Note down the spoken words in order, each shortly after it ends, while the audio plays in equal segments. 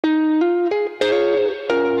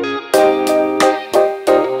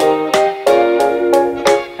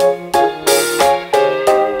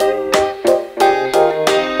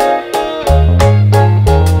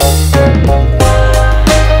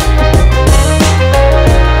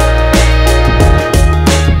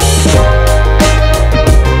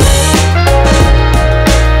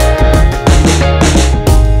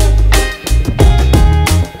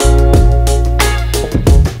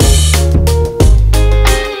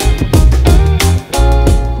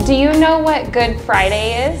Do you know what Good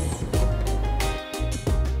Friday is?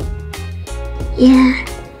 Yeah,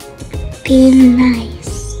 being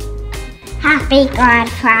nice. Happy Good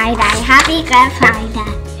Friday, Happy Good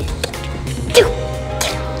Friday.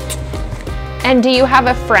 And do you have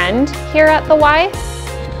a friend here at the Y?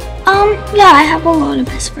 Yeah, I have a lot of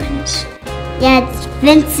best friends. Yeah, it's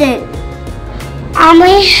Vincent,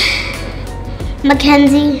 Emily,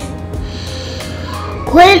 Mackenzie,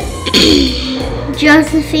 Quinn,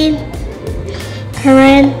 Josephine,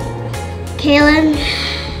 Corinne, Kaylin,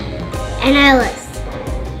 and Alice.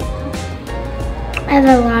 I have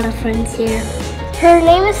a lot of friends here. Her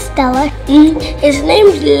name is Stella. His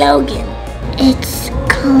name's Logan. It's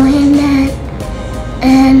Colin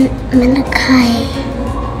and Malachi.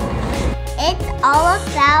 It's all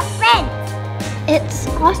about friends. It's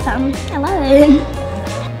awesome. I love it.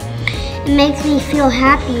 It makes me feel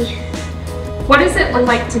happy. What does it look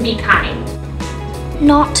like to be kind?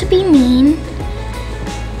 Not to be mean.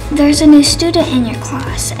 There's a new student in your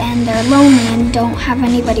class and they're lonely and don't have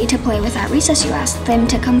anybody to play with at recess. You ask them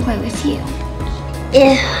to come play with you.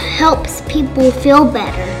 It helps people feel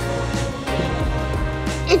better.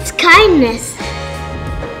 It's kindness.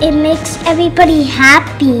 It makes everybody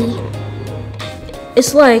happy.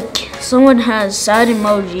 It's like someone has sad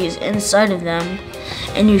emojis inside of them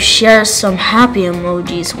and you share some happy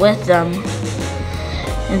emojis with them.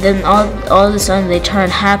 And then all of a sudden they turn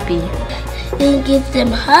happy. And give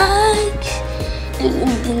them hugs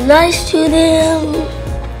and be nice to them,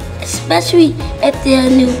 especially if they're a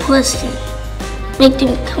new person. Make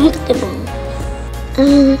them comfortable.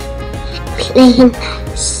 Play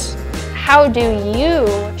nice. How do you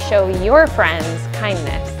show your friends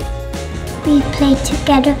kindness? We play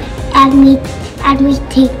together and we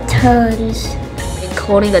take turns. Like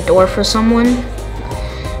holding the door for someone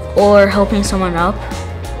or helping someone up.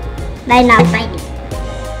 By not fighting.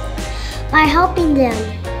 By helping them.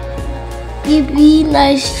 You be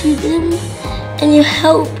nice to them and you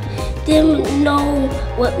help them know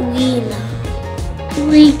what we know.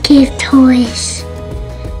 We give toys.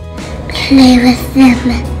 Play with them.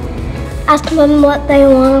 Ask them what they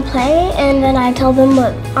want to play and then I tell them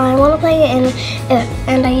what I want to play and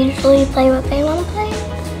I usually play what they want to play.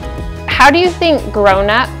 How do you think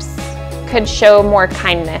grown-ups could show more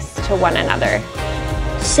kindness to one another?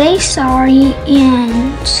 Say sorry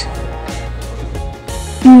and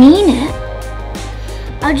mean it.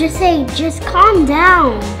 I'll just say, just calm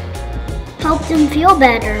down. Help them feel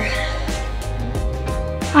better.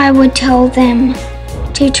 I would tell them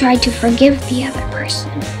to try to forgive the other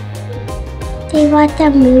person. They watch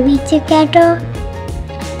a movie together.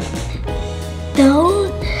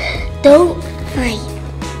 Don't fight.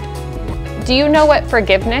 Do you know what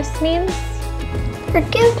forgiveness means?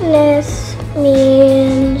 Forgiveness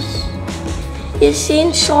means you're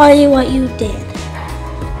saying sorry what you did.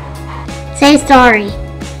 Say sorry.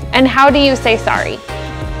 And how do you say sorry?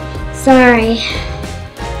 Sorry.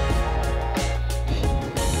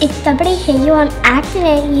 If somebody hit you on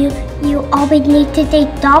accident, you always need to say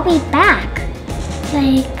sorry back.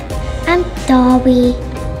 Like, I'm sorry.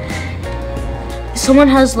 Someone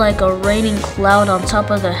has like a raining cloud on top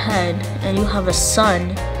of their head and you have a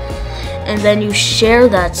sun and then you share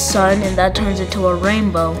that sun and that turns into a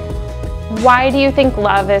rainbow. Why do you think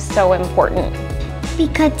love is so important?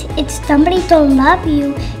 Because if somebody don't love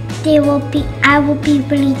you, I will be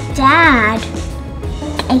really sad.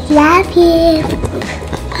 I love you.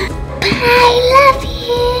 I love you.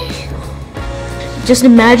 Just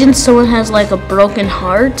imagine someone has like a broken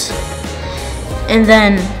heart and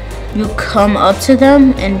then you come up to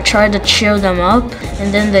them and try to cheer them up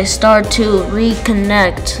and then they start to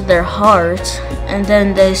reconnect their heart and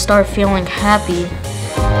then they start feeling happy.